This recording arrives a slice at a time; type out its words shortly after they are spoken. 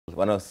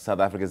one of South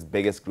Africa's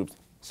biggest groups.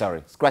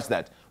 Sorry, scratch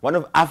that. One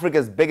of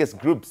Africa's biggest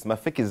groups,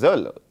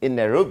 Mafikizolo, in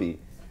Nairobi.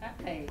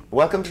 Hi.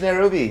 Welcome to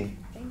Nairobi.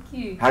 Thank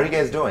you. How are you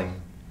guys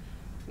doing?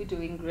 We're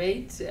doing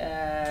great.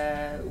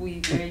 We're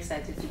very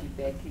excited to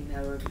be back in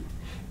Nairobi.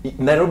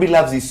 Nairobi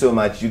loves you so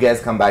much. You guys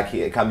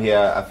come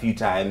here a few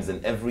times,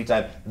 and every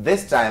time.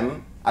 This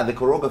time at the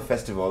Koroga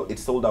Festival, it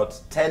sold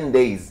out 10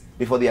 days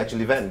before the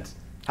actual event.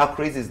 How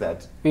crazy is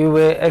that? We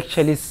were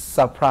actually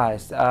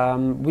surprised.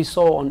 We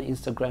saw on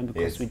Instagram,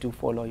 because Yes. we do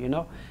follow, you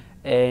know,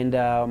 and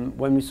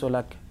when we saw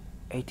like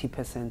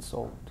 80%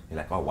 sold. You're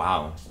like, oh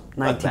wow.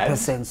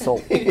 90%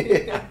 sold.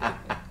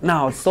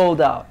 Now it's sold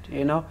out,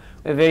 you know.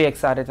 We're very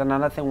excited.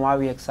 Another thing why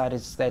we're excited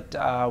is that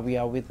we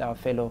are with our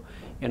fellow,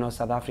 you know,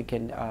 South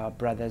African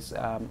brothers,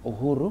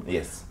 Uhuru,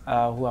 Yes.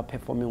 who are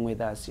performing with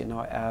us, you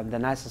know. The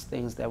nicest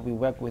things that we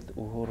work with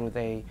Uhuru,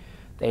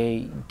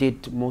 they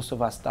did most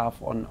of our stuff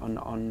on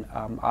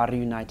our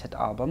Reunited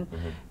album,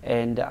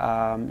 and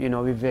you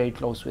know, we're very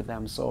close with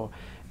them, so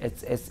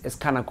it's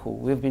kind of cool.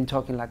 We've been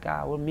talking like,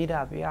 we'll meet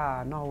up,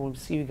 we'll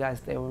see you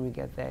guys there when we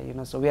get there, you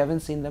know. So we haven't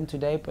seen them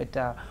today, but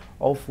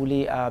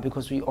hopefully,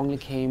 because we only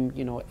came,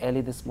 you know, early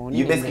this morning.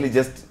 You basically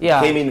just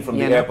came in from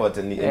the airport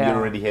and you're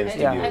already here in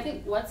studio. I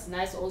think what's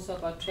nice also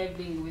about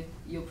traveling with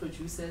your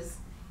producers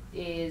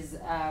is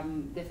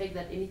the fact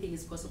that anything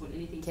is possible,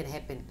 anything can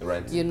happen.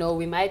 Right. You know,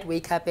 we might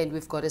wake up and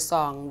we've got a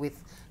song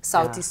with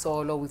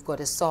Mafikizolo, we've got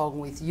a song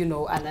with, you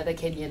know, another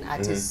Kenyan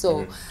artist.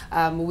 So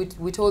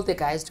we told the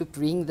guys to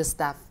bring the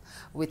stuff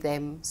with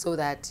them so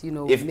that, you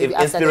know, if maybe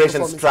after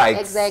inspiration strikes.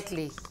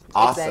 Exactly.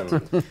 Awesome.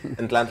 Exactly.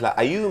 And Tlantla,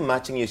 are you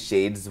matching your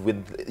shades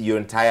with your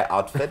entire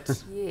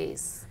outfit?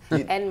 Yes.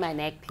 And my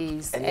neck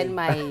piece, and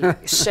my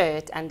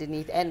shirt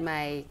underneath, and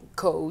my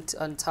coat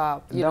on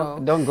top, you know.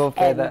 Don't go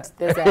further.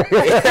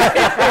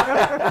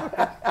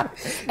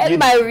 And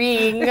my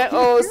ring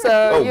also,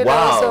 Oh, you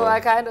wow. know, so I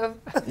kind of...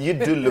 You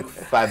do look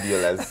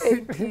fabulous.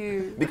 Thank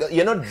you. Because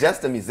you're not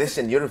just a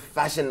musician, you're a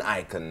fashion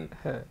icon.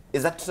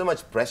 Is that so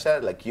much pressure?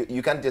 Like,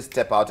 you can't just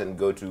step out and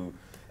go to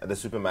the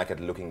supermarket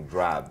looking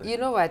drab. You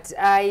know what,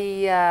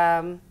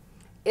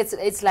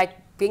 it's like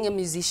being a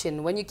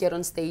musician. When you get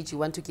on stage, you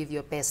want to give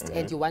your best,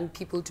 and you want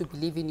people to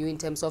believe in you in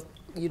terms of,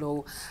 you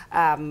know,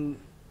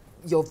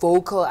 your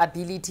vocal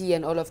ability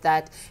and all of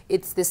that.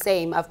 It's the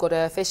same. I've got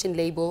a fashion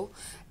label,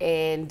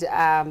 and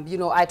you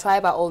know, I try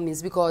by all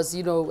means, because,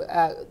 you know,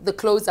 the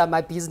clothes are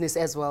my business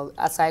as well,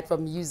 aside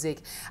from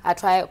music. I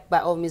try by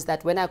all means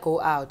that when I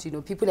go out, you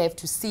know, people have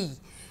to see,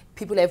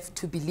 people have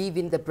to believe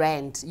in the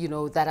brand, you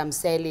know, that I'm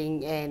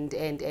selling,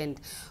 and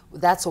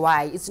that's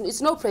why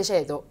it's no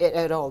pressure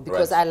at all,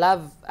 because I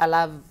love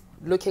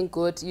looking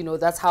good. You know,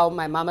 that's how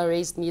my mama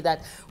raised me,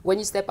 that when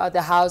you step out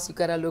the house, you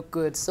gotta look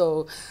good.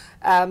 So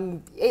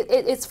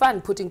it's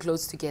fun putting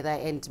clothes together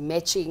and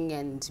matching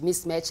and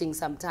mismatching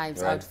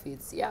sometimes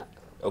outfits. Yeah.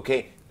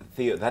 Okay,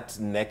 Theo, that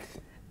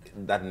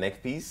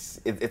neck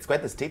piece, it's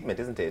quite the statement,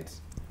 isn't it?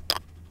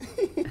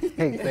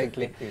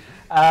 Exactly.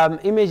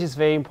 Image is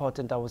very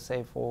important, I would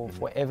say, for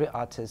every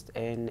artist,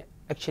 and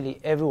actually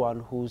everyone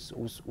who's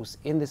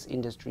in this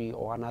industry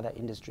or another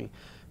industry.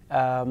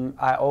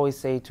 I always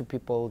say to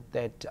people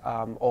that,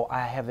 or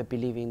I have a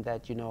believing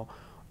that, you know,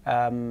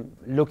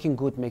 looking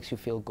good makes you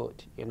feel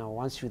good. You know,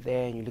 once you're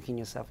there and you look in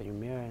yourself in your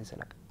mirror and say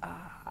like,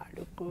 I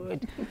look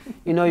good,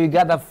 you know, you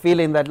got that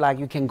feeling that like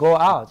you can go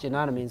out, you know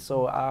what I mean?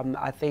 So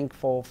I think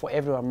for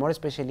everyone, more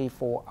especially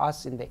for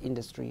us in the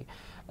industry,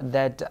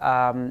 that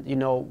you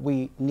know,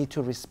 we need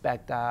to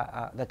respect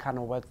the kind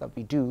of work that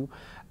we do.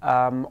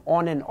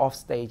 On and off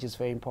stage is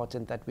very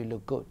important that we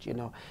look good, you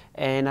know.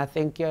 And I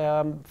think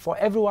for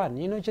everyone,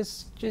 you know,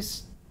 just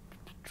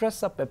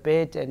dress up a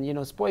bit and, you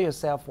know, spoil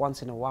yourself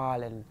once in a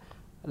while and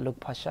look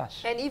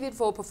pashash. And even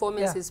for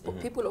performances,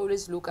 people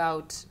always look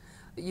out,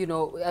 you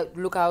know,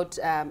 look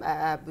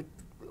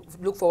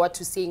forward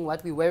to seeing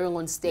what we're wearing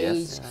on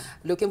stage,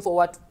 looking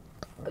forward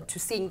to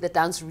seeing the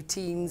dance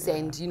routines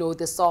and, you know,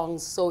 the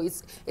songs. So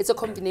it's a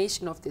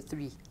combination of the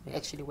three,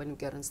 actually, when we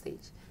get on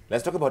stage.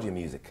 Let's talk about your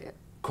music.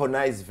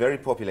 Khona is very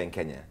popular in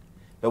Kenya,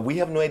 but we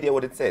have no idea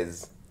what it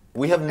says.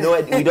 We have no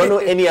idea. We don't know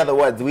any other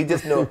words. We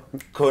just know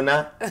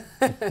Khona.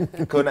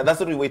 Khona.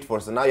 That's what we wait for.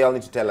 So now y'all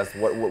need to tell us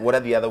what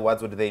are the other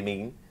words. What do they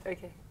mean?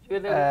 Okay.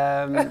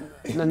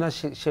 No,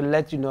 she'll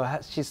let you know.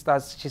 She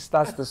starts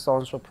the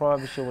song, so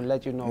probably she will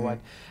let you know what.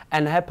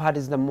 And her part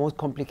is the most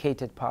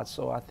complicated part,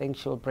 so I think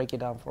she'll break it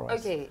down for us.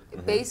 Okay,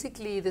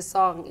 basically the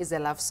song is a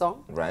love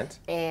song. Right.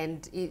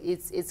 And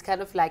it's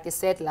kind of like a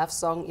sad love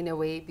song in a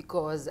way,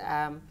 because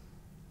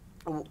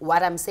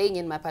what I'm saying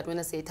in my part when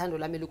I say Thando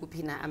lami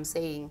lukuphina, I'm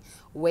saying,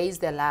 where's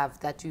the love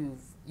that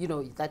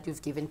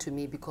you've given to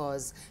me?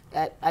 Because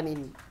I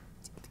mean,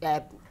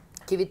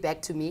 give it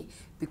back to me,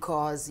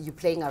 because you're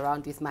playing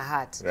around with my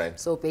heart. Right.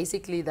 So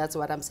basically that's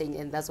what I'm saying,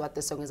 and that's what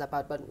the song is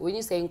about. But when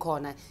you're saying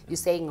Khona, you're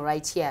saying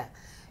right here,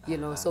 you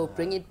know, so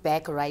bring it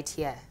back right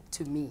here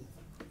to me,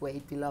 where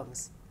it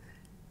belongs.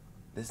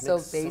 This So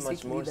makes so much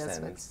basically more that's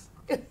sense.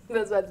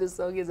 That's what the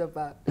song is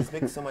about. This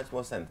makes so much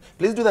more sense.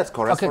 Please do that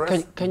chorus for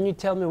us. Can you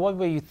tell me what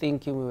were you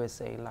thinking we were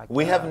saying? Like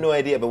We have no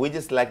idea, but we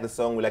just like the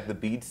song. We like the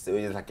beats. So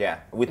we're just like, yeah,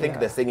 we think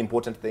they're saying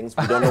important things.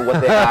 We don't know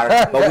what they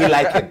are, but we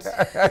like it.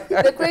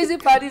 The crazy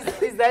part is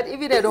that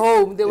even at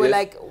home, they were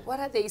like, what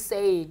are they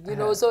saying? You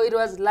know, so it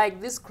was like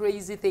this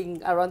crazy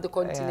thing around the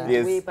continent,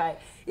 whereby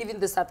even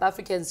the South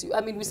Africans, I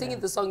mean, we sing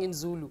the song in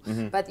Zulu,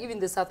 but even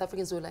the South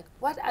Africans were like,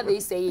 what are they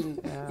saying?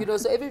 You know,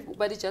 so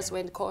everybody just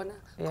went Khona,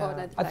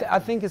 Khona. I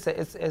think it's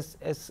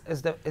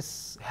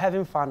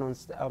having fun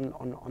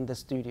on the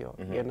studio,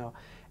 you know,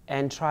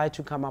 and try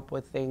to come up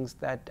with things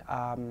that,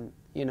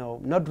 you know,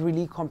 not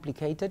really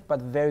complicated,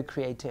 but very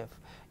creative.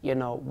 You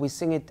know, we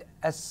sing it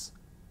as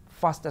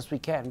fast as we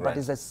can, but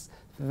it's a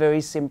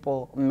very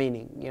simple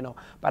meaning, you know.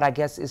 But I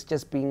guess it's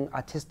just being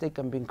artistic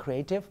and being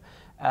creative.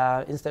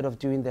 Instead of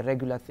doing the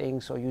regular thing,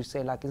 so you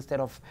say like, instead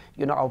of,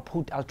 you know,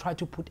 I'll try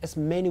to put as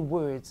many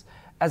words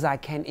as I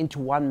can into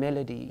one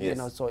melody, you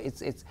know. So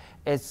it's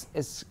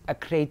a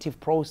creative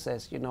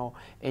process, you know,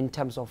 in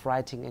terms of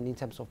writing and in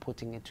terms of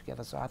putting it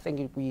together. So I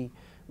think we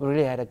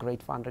really had a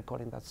great fun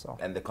recording that song.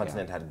 And the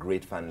continent had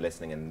great fun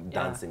listening and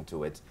dancing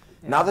to it.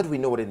 Now that we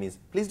know what it means,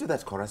 please do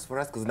that chorus for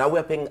us, because now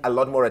we're paying a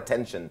lot more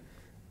attention.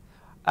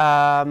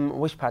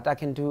 Which part? I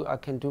can do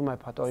my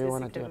part, or you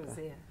want to do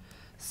it?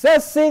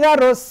 Sesiga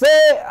rose,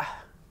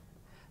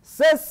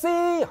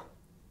 sesi,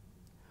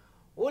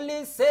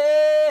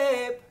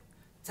 ulisep,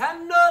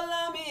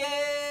 tandola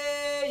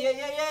miye,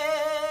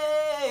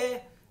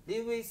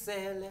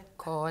 liwisele,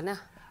 Khona,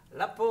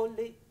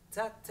 lapoli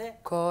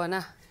tate,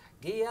 Khona,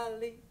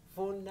 giali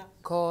funa,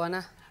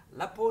 Khona,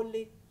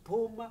 lapoli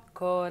puma,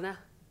 Khona,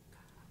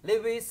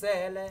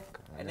 liwisele,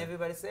 and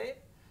everybody say,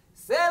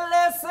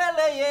 sele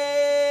sele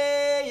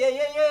ye.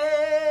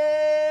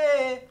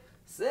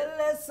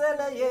 Sele,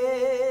 sele,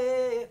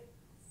 yeah.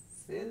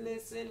 Sele,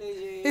 sele,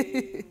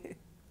 yeah.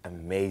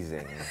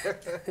 Amazing.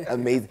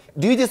 Amazing.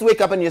 Do you just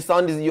wake up and your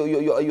sound is,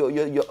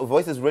 your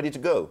voice is ready to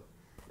go?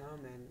 No,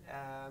 man.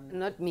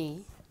 Not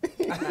me.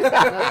 Not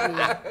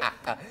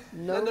me.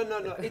 No.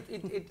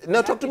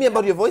 No, talk to me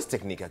about your voice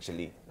technique,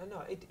 actually.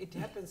 No, it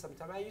happens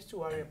sometimes. I used to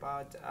worry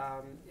about,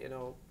 you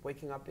know,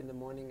 waking up in the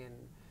morning and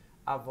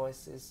our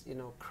voices, you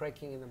know,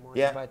 cracking in the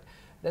morning. Yeah. But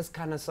this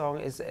kind of song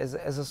is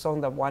a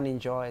song that one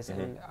enjoys,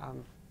 and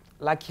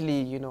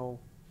luckily, you know,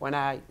 when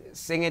I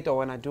sing it or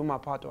when I do my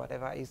part or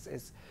whatever,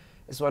 it's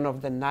one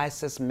of the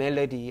nicest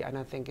melody, and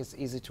I think it's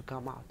easy to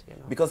come out, you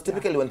know. Because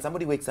typically when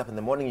somebody wakes up in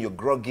the morning, you're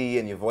groggy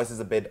and your voice is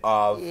a bit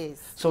off. Yes.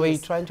 So are you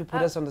trying to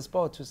put us on the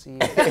spot to see?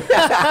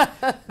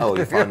 Oh,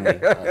 you found me.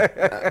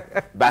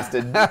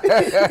 Bastard.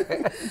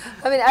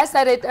 I mean, I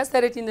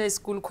started in a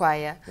school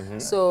choir.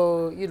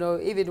 So, you know,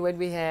 even when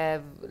we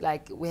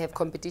have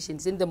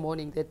competitions in the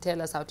morning, they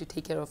tell us how to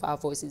take care of our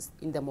voices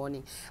in the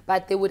morning.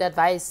 But they would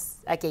advise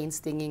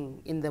against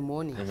singing in the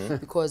morning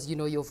because, you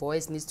know, your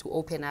voice needs to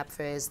open up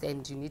first,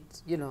 and you need,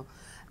 you know,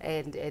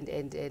 and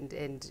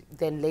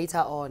then later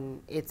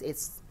on,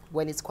 it's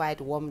when it's quite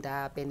warmed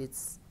up and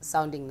it's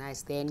sounding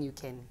nice, then you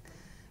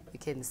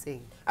can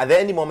sing. Are there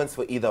any moments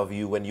for either of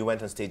you when you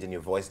went on stage and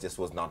your voice just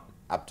was not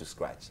up to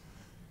scratch?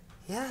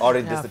 Yeah. Or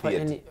it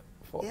disappeared?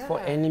 For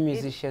any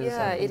musicians,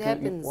 it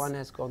happens. One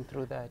has gone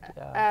through that.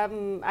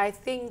 I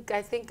think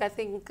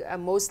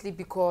mostly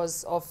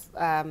because of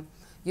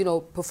you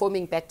know,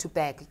 performing back to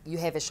back. You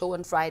have a show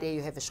on Friday,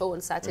 you have a show on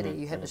Saturday,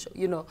 you have a show,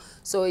 you know,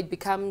 so it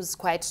becomes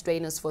quite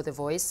strenuous for the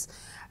voice.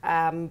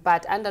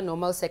 But under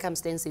normal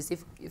circumstances,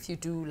 if you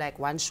do like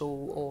one show,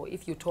 or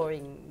if you're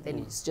touring, then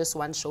it's just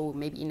one show,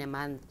 maybe in a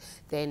month,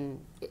 then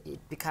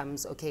it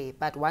becomes okay.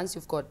 But once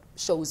you've got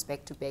shows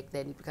back to back,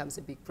 then it becomes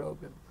a big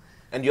problem.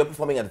 And you're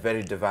performing at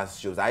very diverse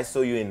shows. I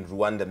saw you in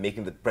Rwanda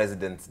making the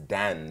presidents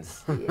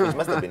dance, which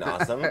must have been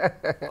awesome.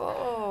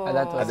 Oh,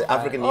 that was at the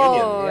African Oh,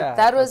 Union. yeah,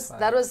 that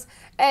was,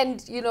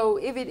 and you know,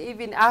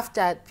 even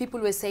after,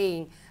 people were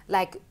saying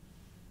like,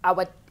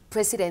 our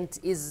president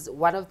is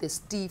one of the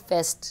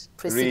stiffest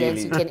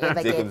presidents you can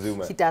ever get.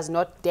 Zuma. He does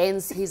not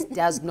dance. He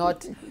does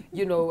not,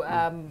 you know,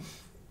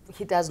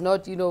 he does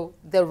not, you know,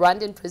 the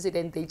Rwandan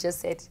president. They just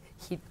said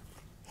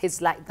he's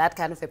like that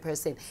kind of a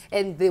person,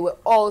 and they were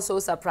all so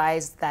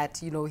surprised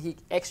that, you know, he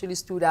actually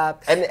stood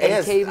up and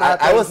yes, came up.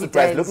 I was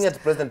surprised looking at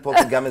President Paul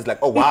Kagame. Is like,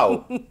 oh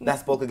wow,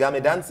 that's Paul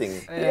Kagame dancing.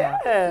 Yeah,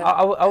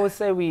 I would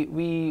say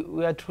we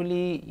are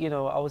truly, you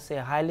know, I would say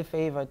highly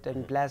favored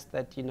and blessed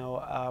that, you know,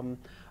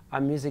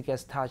 our music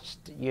has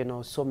touched, you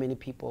know, so many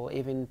people,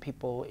 even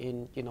people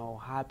in, you know,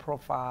 high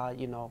profile,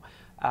 you know,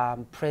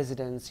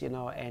 presidents, you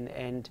know,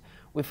 and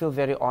we feel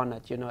very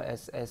honored, you know,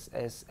 as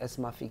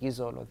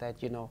Mafikizolo,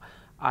 that, you know,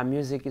 our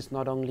music is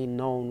not only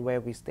known where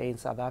we stay in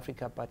South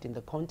Africa, but in the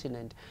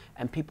continent.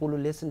 And people who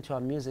listen to our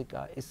music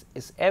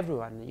is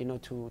everyone, you know,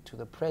 to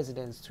the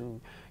presidents,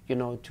 to, you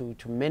know, to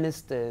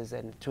ministers,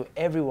 and to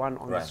everyone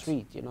on the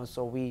street, you know.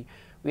 So we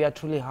are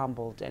truly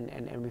humbled,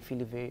 and we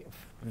feel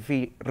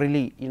very,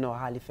 really, you know,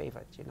 highly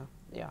favored, you know.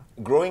 Yeah.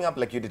 Growing up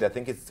like you did, I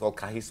think it's called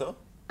Kahiso.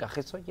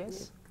 Kagiso,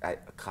 yes.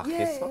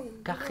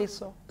 Kagiso?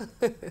 Kagiso.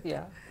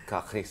 Yeah.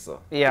 Kagiso.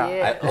 Yeah.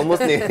 Yeah. I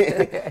almost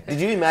did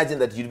you imagine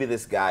that you'd be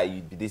this guy,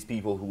 you'd be these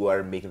people who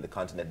are making the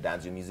continent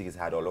dance, your music is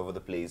heard all over the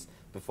place,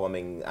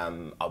 performing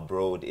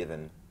abroad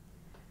even?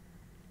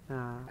 You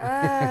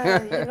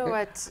know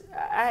what?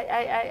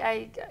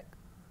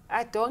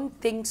 I don't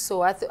think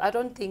so. I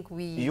don't think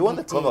we. You on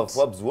the cover of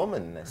Forbes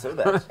Woman. I saw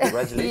that.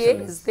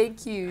 Congratulations. Yes,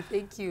 thank you,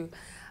 thank you.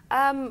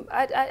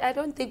 I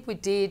don't think we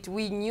did.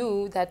 We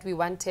knew that we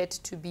wanted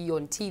to be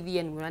on TV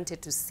and we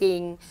wanted to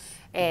sing,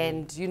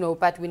 and you know,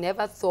 but we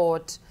never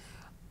thought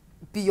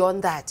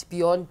beyond that,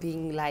 beyond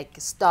being like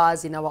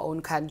stars in our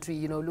own country.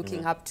 You know,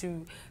 looking up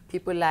to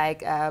people like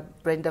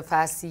Brenda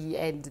Fassie,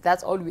 and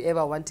that's all we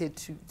ever wanted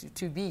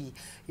to be.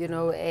 You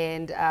know,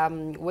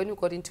 and when we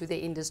got into the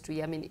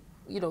industry, I mean,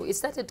 you know, it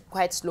started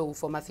quite slow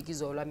for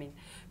Mafikizolo. I mean,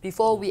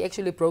 before we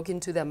actually broke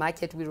into the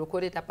market, we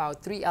recorded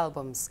about 3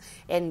 albums.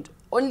 And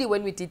only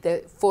when we did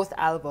the 4th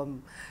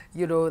album,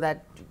 you know,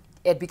 that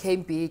it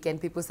became big and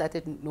people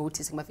started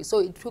noticing Mafikizolo. So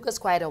it took us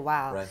quite a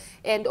while. Right.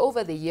 And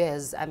over the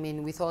years, I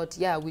mean, we thought,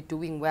 yeah, we're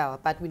doing well,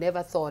 but we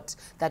never thought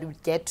that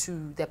we'd get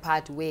to the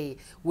part where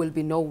we'll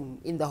be known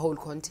in the whole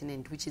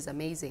continent, which is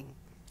amazing.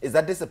 Is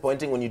that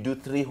disappointing when you do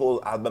 3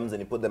 whole albums and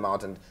you put them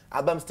out, and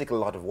albums take a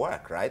lot of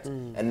work, right?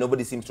 And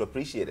nobody seems to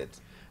appreciate it.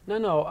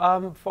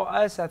 No. For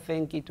us, I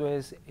think it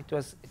was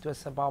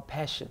about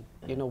passion.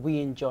 You know, we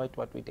enjoyed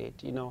what we did.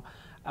 You know,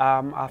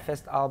 our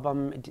first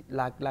album,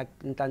 like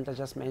Ntanta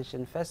just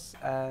mentioned, first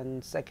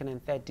and second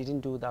and third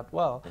didn't do that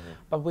well,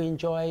 but we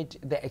enjoyed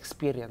the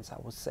experience. I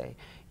would say,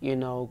 you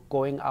know,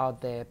 going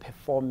out there,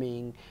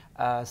 performing,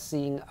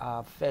 seeing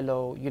our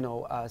fellow, you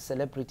know,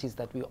 celebrities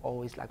that we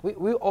always like.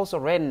 We also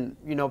ran,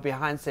 you know,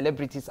 behind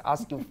celebrities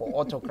asking for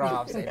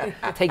autographs and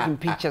taking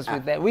pictures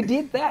with them. We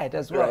did that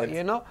as well,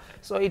 you know.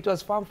 So it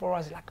was fun for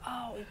us, like,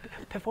 oh,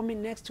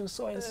 performing next to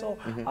so-and-so.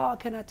 Oh,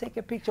 can I take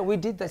a picture? We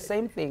did the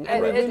same thing.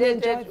 And we really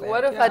enjoyed that.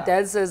 One of our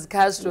dancers,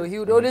 Castro, he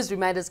would always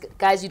remind us,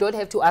 guys, you don't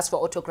have to ask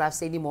for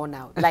autographs anymore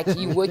now. Like,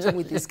 you're working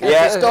with this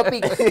guy.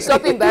 So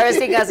stop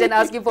embarrassing us and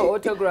asking for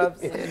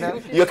autographs. You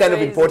know? You're kind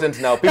of important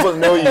now. People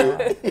know you.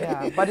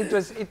 Yeah, but it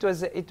was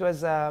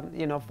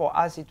you know, for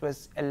us it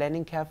was a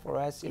learning curve for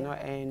us, you know,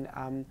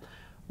 and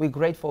we're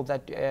grateful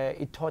that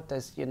it taught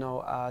us, you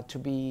know, to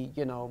be,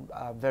 you know,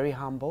 very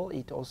humble.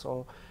 It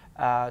also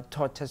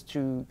taught us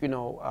to, you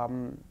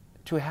know,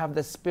 to have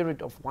the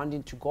spirit of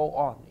wanting to go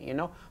on, you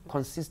know,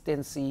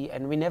 consistency,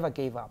 and we never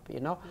gave up, you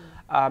know.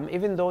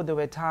 Even though there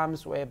were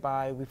times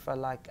whereby we felt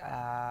like,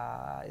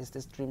 is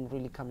this dream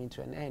really coming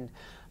to an end?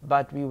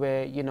 But we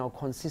were, you know,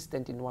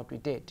 consistent in what we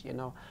did, you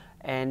know.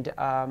 And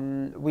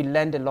we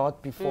learned a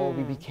lot before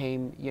we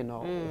became, you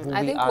know, who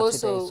I we think are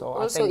also, today. So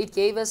also it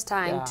gave us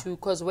time to,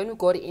 because when we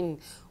got in,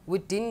 we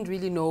didn't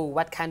really know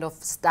what kind of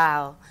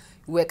style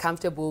we're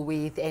comfortable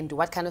with and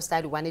what kind of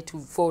style we wanted to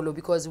follow,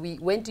 because we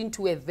went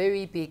into a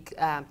very big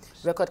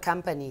record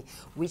company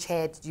which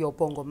had your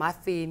Bongo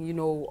Muffin, you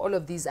know, all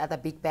of these other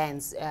big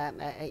bands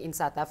in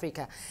South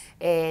Africa,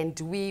 and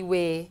we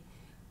were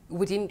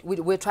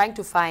trying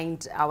to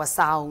find our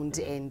sound,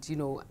 and you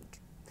know,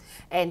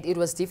 and it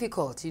was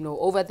difficult, you know.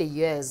 Over the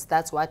years,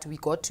 that's what we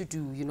got to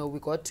do, you know.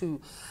 We got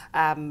to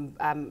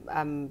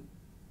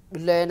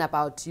learn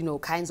about, you know,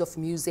 kinds of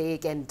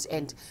music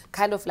and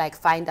kind of like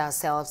find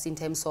ourselves in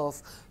terms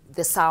of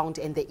the sound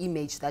and the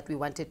image that we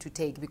wanted to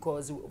take,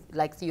 because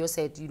like Theo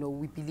said, you know,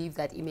 we believe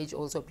that image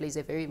also plays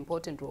a very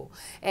important role.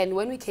 And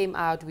when we came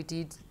out, we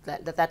did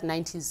that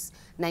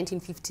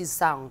 1950s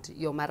sound,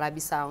 your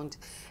Marabi sound,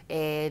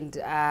 and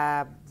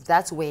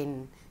that's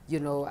when, you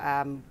know,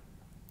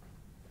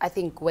 I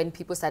think when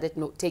people started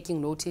taking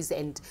notice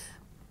and,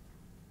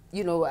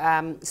 you know,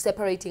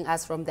 separating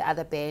us from the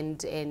other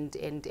band, and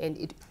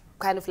it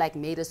kind of like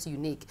made us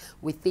unique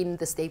within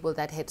the stable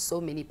that had so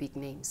many big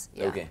names.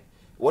 Yeah. Okay.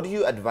 What do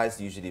you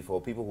advise usually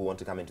for people who want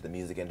to come into the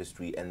music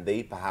industry and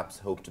they perhaps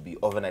hope to be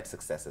overnight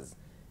successes?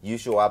 You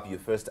show up, your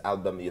first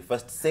album, your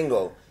first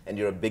single, and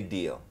you're a big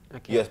deal.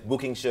 Okay. You're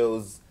booking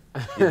shows,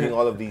 you're doing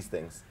all of these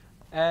things.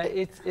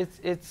 I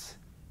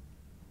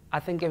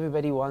think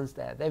everybody wants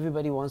that.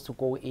 Everybody wants to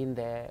go in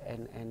there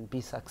and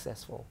be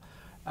successful.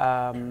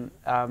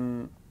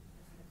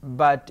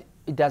 But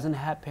it doesn't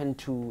happen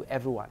to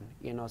everyone.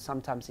 You know,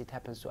 sometimes it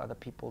happens to other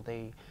people.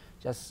 They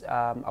just,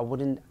 I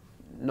wouldn't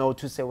know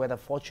to say whether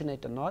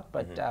fortunate or not,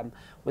 but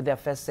with their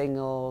first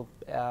single,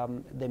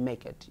 they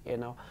make it, you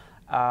know.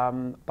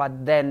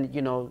 But then,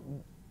 you know,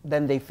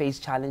 then they face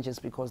challenges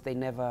because they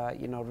never,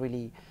 you know,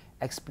 really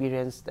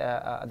experienced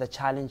the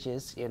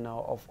challenges, you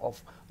know,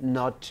 of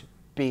not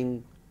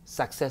being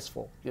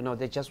successful. You know,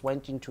 they just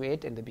went into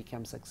it and they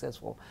became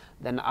successful.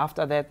 Then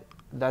after that,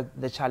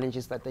 the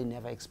challenges that they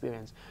never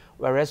experienced.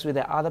 Whereas with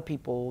the other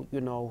people,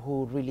 you know,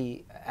 who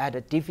really had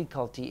a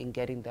difficulty in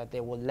getting that, they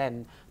will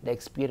learn the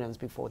experience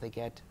before they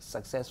get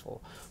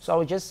successful. So I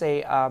would just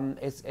say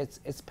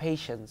it's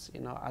patience. You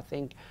know, I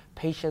think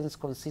patience,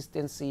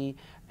 consistency,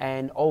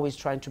 and always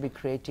trying to be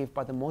creative.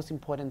 But the most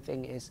important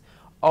thing is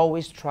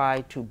always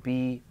try to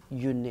be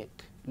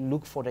unique.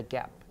 Look for the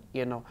gap.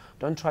 You know,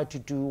 don't try to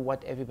do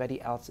what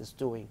everybody else is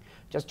doing.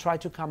 Just try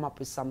to come up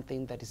with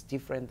something that is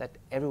different, that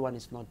everyone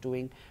is not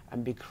doing,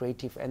 and be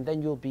creative. And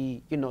then you'll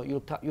be, you know,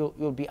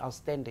 you'll be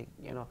outstanding.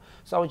 You know,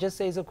 so I would just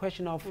say it's a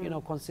question of you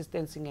know,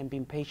 consistency and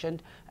being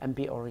patient and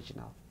be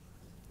original.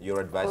 Your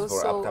advice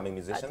Also, for upcoming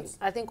musicians?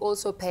 I think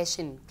also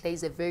passion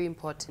plays a very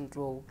important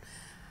role.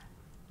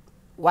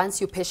 Once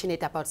you're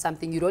passionate about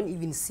something, you don't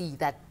even see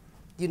that,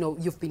 you know,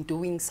 you've been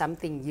doing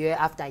something year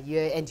after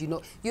year, and you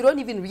know, you don't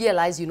even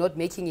realize you're not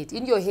making it.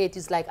 In your head,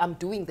 it's like, I'm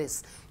doing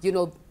this, you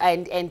know,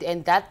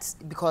 and that's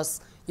because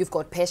you've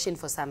got passion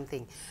for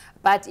something.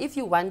 But if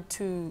you want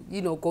to,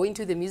 you know, go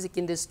into the music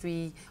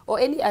industry or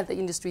any other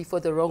industry for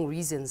the wrong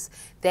reasons,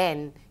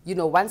 then, you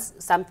know, once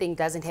something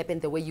doesn't happen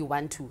the way you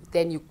want to,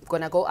 then you're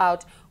going to go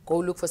out, go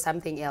look for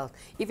something else.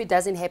 If it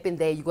doesn't happen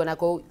there, you're going to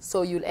go,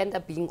 so you'll end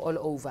up being all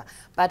over.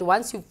 But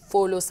once you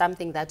follow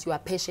something that you are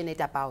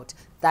passionate about,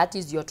 that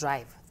is your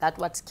drive. That's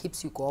what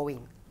keeps you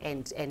going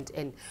and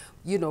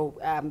you know,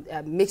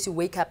 makes you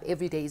wake up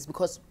every day is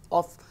because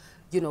of,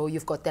 you know,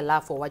 you've got the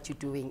love for what you're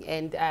doing.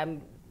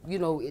 And, you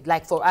know,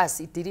 like for us,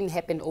 it didn't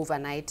happen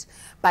overnight,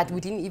 but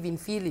we didn't even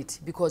feel it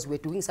because we're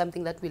doing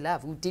something that we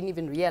love. We didn't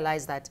even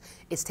realize that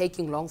it's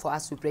taking long for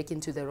us to break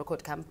into the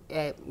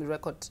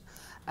record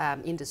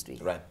industry.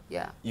 Right.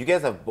 Yeah. You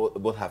guys have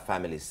both have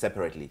families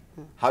separately.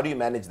 How do you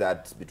manage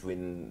that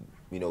between,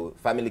 you know,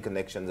 family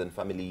connections and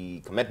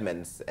family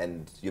commitments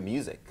and your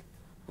music,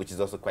 which is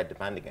also quite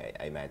demanding,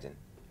 I imagine?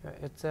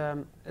 It's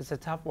a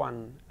tough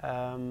one.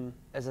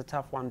 It's a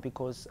tough one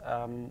because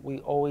we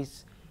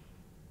always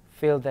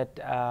feel that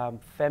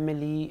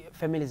family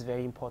is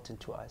very important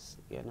to us,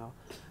 you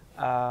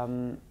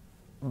know.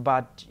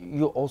 But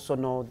you also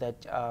know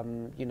that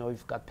you know,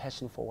 you've got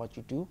passion for what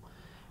you do,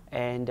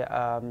 and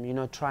you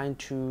know, trying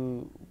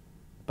to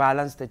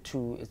balance the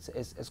two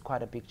is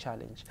quite a big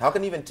challenge. How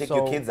can you even take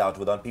your kids out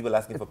without people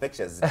asking for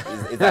pictures?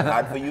 Is that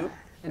hard for you?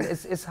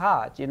 It's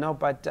hard, you know,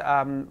 but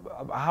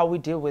how we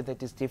deal with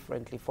it is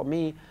differently. For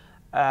me,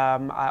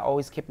 I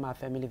always keep my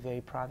family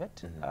very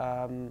private.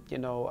 You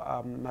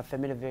know, my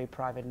family very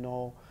private,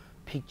 no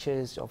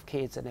pictures of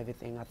kids and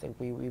everything. I think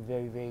we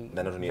very, very...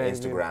 They're not on your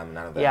Instagram,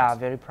 none of that? Yeah,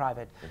 very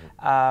private.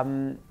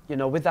 You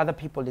know, with other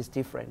people it's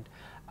different.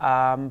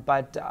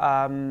 But,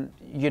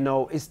 you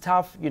know, it's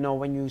tough, you know,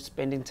 when you're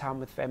spending time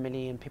with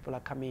family and people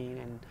are coming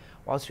and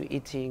whilst you're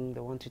eating,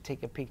 they want to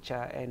take a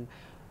picture, and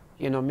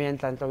you know, me and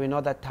Tlanto, we know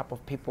that type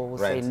of people will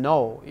say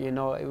no. You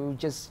know, we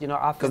just, you know,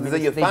 after because these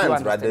are your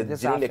fans, right? They're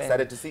genuinely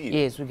excited to see you.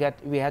 Yes,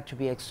 we had to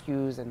be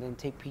excused and then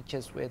take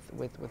pictures with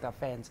our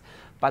fans.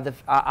 But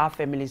our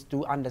families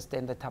do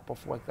understand the type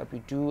of work that we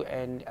do,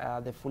 and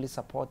they fully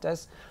support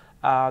us.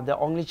 The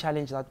only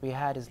challenge that we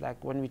had is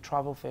like when we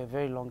travel for a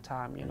very long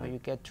time, you know, you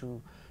get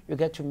to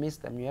miss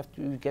them.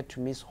 You get to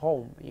miss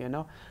home. You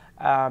know.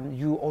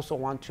 You also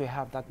want to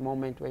have that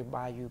moment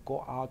whereby you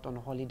go out on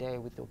holiday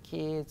with your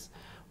kids,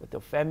 with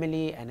your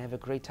family, and have a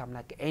great time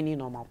like any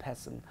normal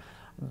person.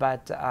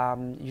 But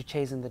you're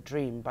chasing the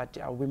dream. But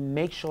we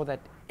make sure that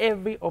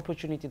every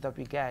opportunity that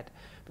we get,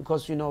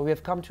 because, you know, we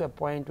have come to a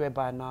point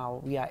whereby now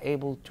we are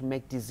able to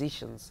make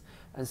decisions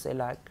and say,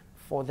 like,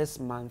 for this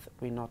month,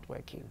 we're not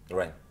working.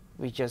 Right.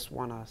 We just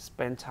want to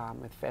spend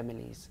time with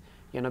families,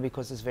 you know,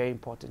 because it's very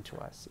important to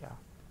us, yeah.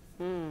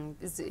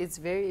 It's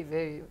very,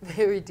 very,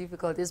 very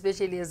difficult,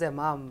 especially as a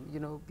mom, you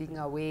know, being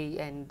away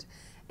and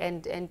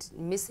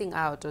missing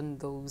out on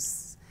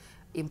those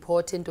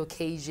important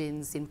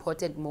occasions,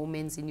 important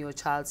moments in your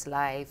child's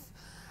life.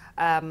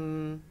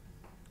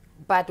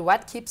 But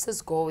what keeps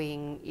us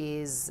going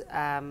is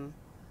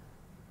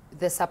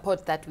the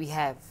support that we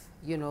have,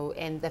 you know,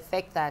 and the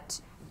fact that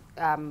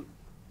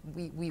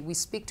we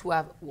speak to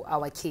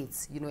our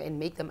kids, you know, and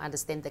make them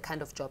understand the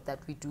kind of job that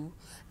we do,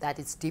 that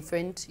it's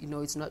different, you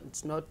know, it's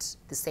not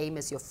the same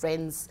as your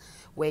friends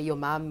where your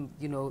mom,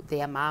 you know,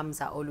 their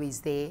moms are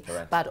always there.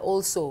 Correct. But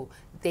also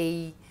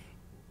they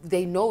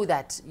know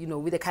that, you know,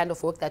 with the kind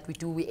of work that we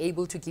do, we're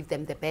able to give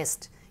them the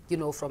best, you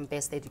know, from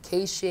best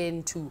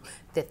education to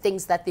the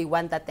things that they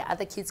want that the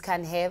other kids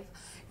can have.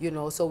 You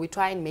know, so we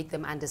try and make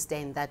them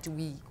understand that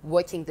we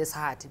working this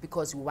hard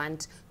because we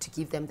want to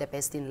give them the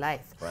best in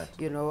life. Right.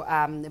 You know,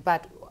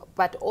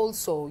 but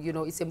also, you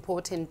know, it's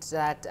important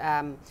that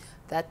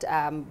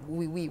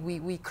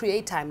we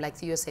create time, like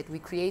Theo said, we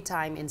create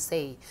time and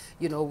say,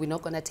 you know, we're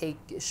not going to take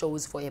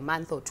shows for a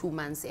month or 2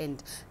 months,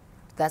 and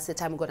that's the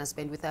time we're going to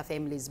spend with our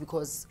families,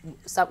 because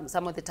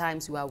some of the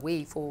times you are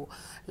away for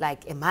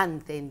like a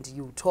month and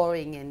you're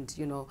touring and,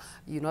 you know,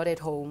 you're not at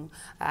home.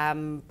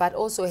 But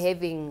also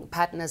having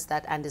partners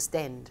that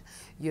understand,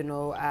 you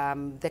know,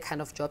 the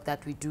kind of job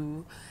that we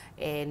do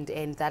and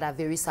that are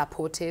very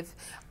supportive.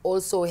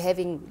 Also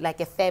having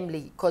like a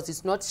family, because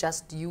it's not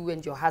just you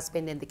and your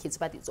husband and the kids,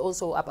 but it's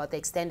also about the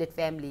extended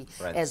family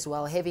as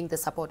well. Having the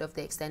support of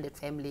the extended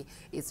family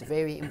is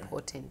very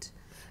important.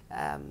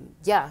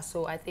 Yeah,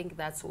 so I think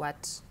that's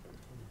what,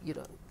 you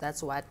know,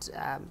 that's what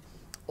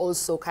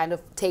also kind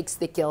of takes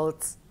the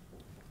guilt,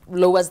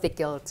 lowers the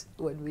guilt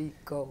when we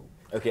go.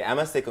 Okay, I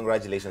must say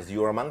congratulations.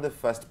 You are among the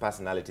first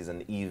personalities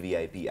on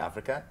EVIP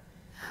Africa.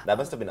 That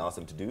must have been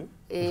awesome to do.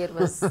 It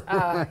was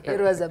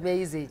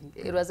amazing.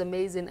 It was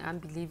amazing,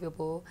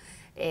 unbelievable,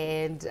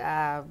 and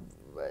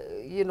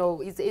you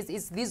know,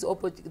 it's these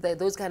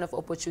those kind of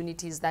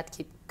opportunities that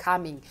keep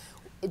coming.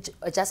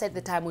 Just at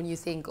the time when you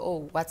think,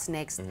 oh, what's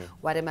next?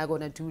 What am I going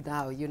to do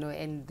now? You know,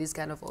 and those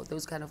kind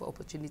of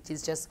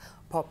opportunities just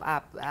pop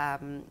up.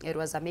 It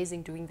was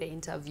amazing doing the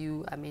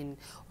interview. I mean,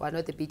 one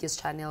of the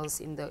biggest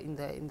channels in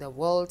the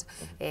world,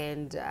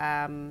 and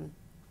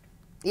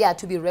yeah,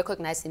 to be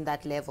recognized in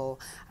that level.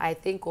 I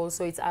think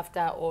also it's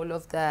after all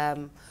of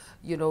the,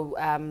 you know,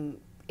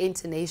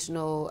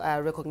 international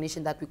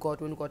recognition that we got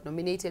when we got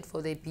nominated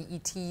for the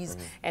BETs,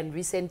 and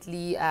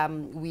recently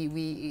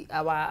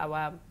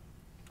our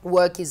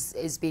work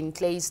is being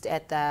placed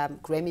at the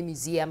Grammy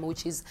Museum,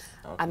 which is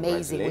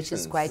amazing, which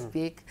is quite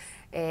big.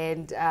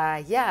 And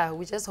yeah,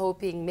 we're just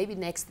hoping maybe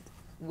next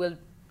we'll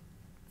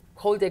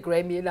hold a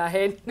Grammy in our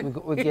hand.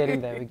 We're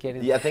getting there, we're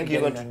getting there. Yeah, I think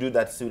you're going to do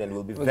that soon, and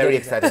we'll be very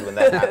excited when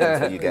that happens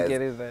for you guys. We're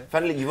getting there.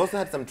 Finally, you've also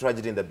had some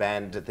tragedy in the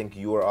band. I think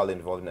you were all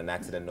involved in an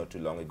accident not too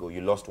long ago.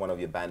 You lost one of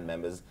your band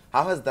members.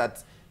 How has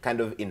that kind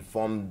of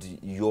informed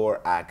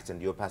your act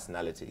and your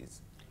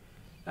personalities?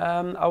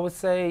 I would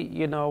say,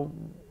 you know,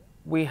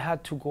 we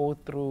had to go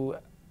through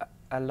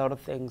a lot of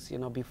things, you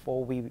know,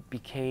 before we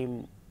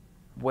became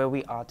where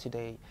we are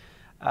today.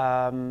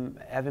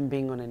 Having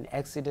been on an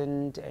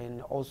accident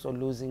and also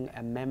losing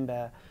a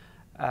member,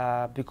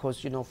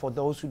 because, you know, for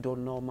those who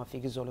don't know,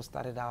 Mafikizolo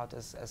started out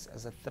as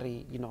a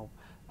three, you know,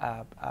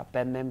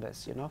 band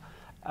members, you know.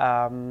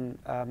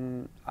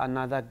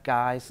 Another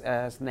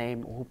guy's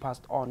name who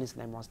passed on, his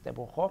name was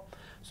Madowo.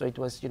 So it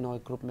was, you know, a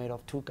group made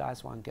of 2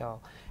 guys, 1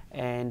 girl,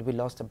 and we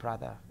lost a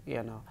brother,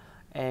 you know.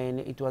 And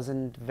it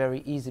wasn't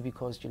very easy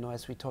because, you know,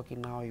 as we're talking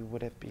now, you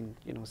would have been,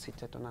 you know,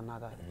 seated on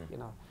another, you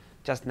know,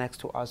 just next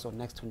to us or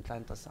next to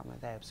Ntlanta, somewhere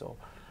there. So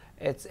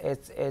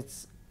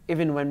it's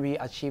even when we're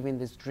achieving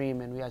this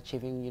dream and we're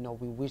achieving, you know,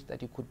 we wish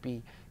that you could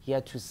be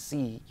here to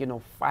see, you know,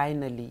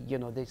 finally, you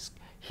know,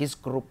 his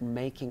group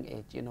making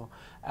it, you know,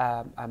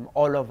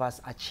 all of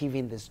us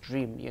achieving this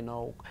dream, you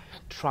know,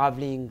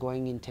 traveling,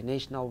 going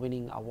international,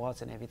 winning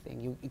awards and everything.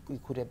 You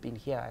could have been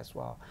here as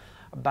well.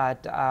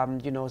 But,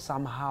 you know,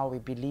 somehow we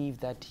believe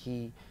that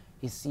he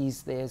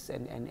sees this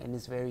and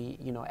is very,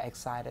 you know,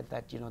 excited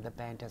that, you know, the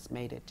band has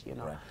made it, you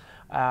know.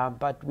 Right.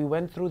 But we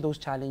went through those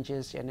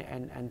challenges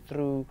and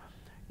through,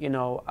 you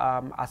know,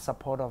 our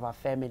support of our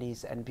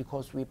families, and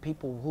because we're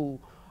people who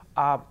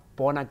are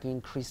born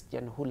again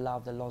Christian, who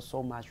love the Lord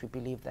so much, we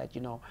believe that,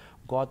 you know,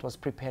 God was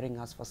preparing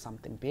us for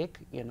something big.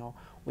 You know,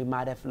 we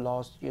might have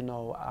lost, you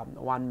know,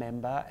 one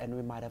member, and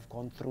we might have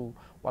gone through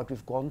what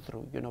we've gone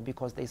through, you know,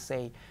 because they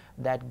say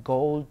that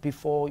gold,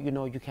 before, you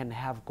know, you can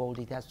have gold,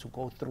 it has to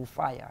go through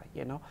fire,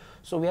 you know.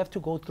 So we have to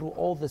go through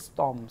all the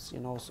storms, you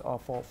know,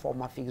 for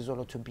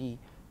Mafikizolo to be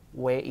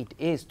where it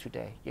is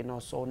today, you know.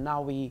 So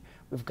now we've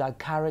got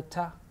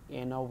character,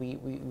 you know,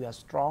 we are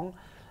strong.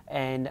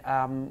 And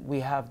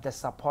we have the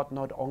support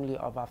not only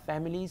of our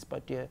families,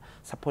 but the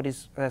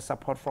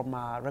support from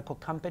our record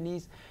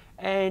companies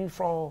and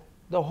for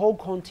the whole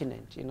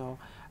continent, you know.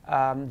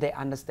 They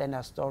understand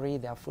our story,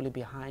 they are fully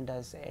behind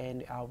us,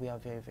 and we are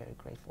very, very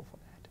grateful for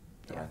that.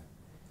 Yeah.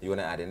 You want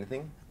to add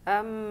anything?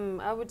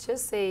 I would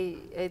just say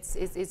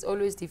it's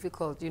always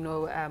difficult, you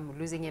know,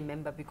 losing a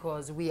member,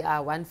 because we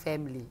are one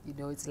family, you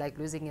know. It's like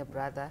losing a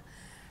brother.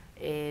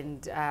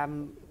 And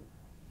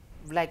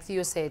like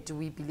Theo said,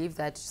 we believe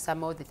that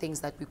some of the things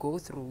that we go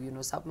through, you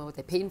know, some of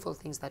the painful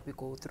things that we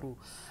go through,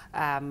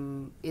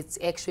 it's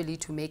actually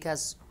to make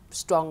us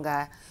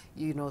stronger,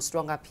 you know,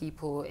 stronger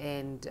people.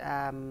 And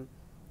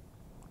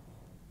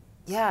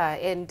yeah,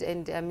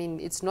 and I mean,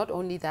 it's not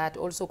only that,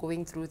 also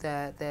going through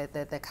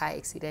the car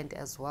accident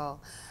as well.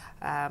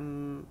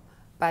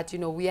 But, you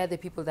know, we are the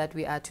people that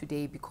we are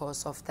today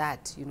because of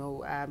that, you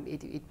know.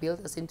 It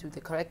built us into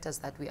the characters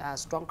that we are,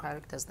 strong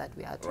characters that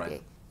we are today.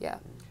 Right. Yeah.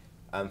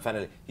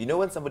 Finally, you know,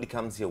 when somebody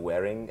comes here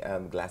wearing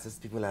glasses,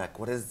 people are like,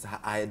 what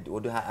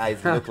do her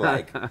eyes look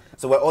like?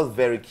 So we're all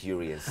very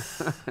curious.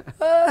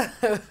 My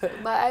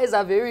eyes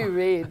are very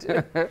red.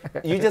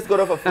 You just got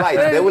off a flight.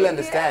 They will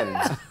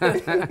understand.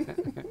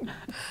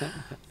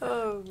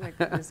 Oh, my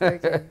goodness.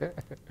 Okay.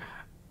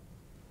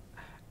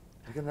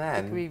 Look at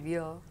that. Big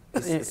reveal.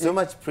 So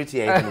much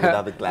prettier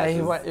without the glasses.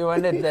 He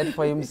wanted that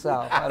for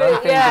himself. I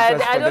don't think it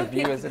was for the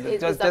viewers.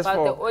 It was just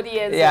about the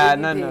audience. Yeah,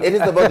 no. It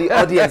is about the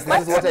audience.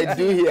 This is what I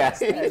do here.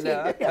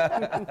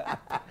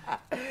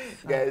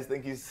 Guys,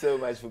 thank you so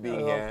much for being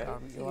here.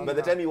 By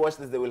the time you watch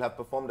this, they will have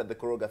performed at the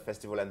Koroga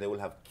Festival and they will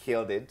have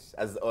killed it,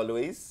 as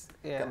always.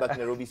 Yeah. Come back to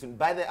Nairobi soon.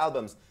 Buy the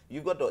albums.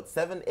 You've got, what,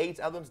 7, 8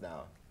 albums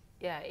now?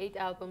 Yeah, 8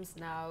 albums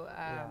now.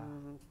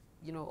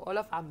 You know, all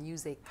of our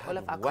music, all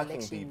of our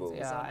collections. People.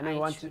 Yeah, and we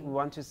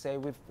want to say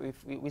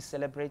we're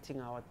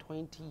celebrating our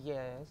 20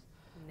 years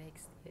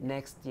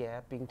next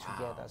year being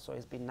together. So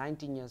it's been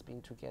 19 years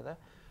being together.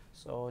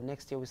 So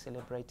next year we're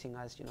celebrating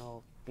us, you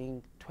know,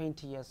 being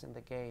 20 years in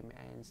the game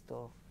and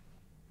still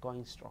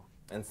going strong.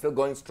 And still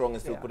going strong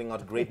and still Yeah. putting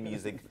out great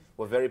music.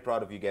 We're very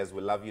proud of you guys.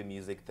 We love your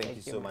music. Thank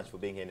you so much for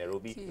being here in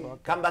Nairobi.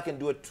 Come back and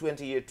do a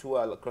 20-year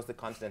tour across the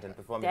continent and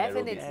perform in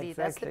Nairobi. Definitely,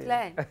 that's the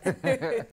Exactly. plan.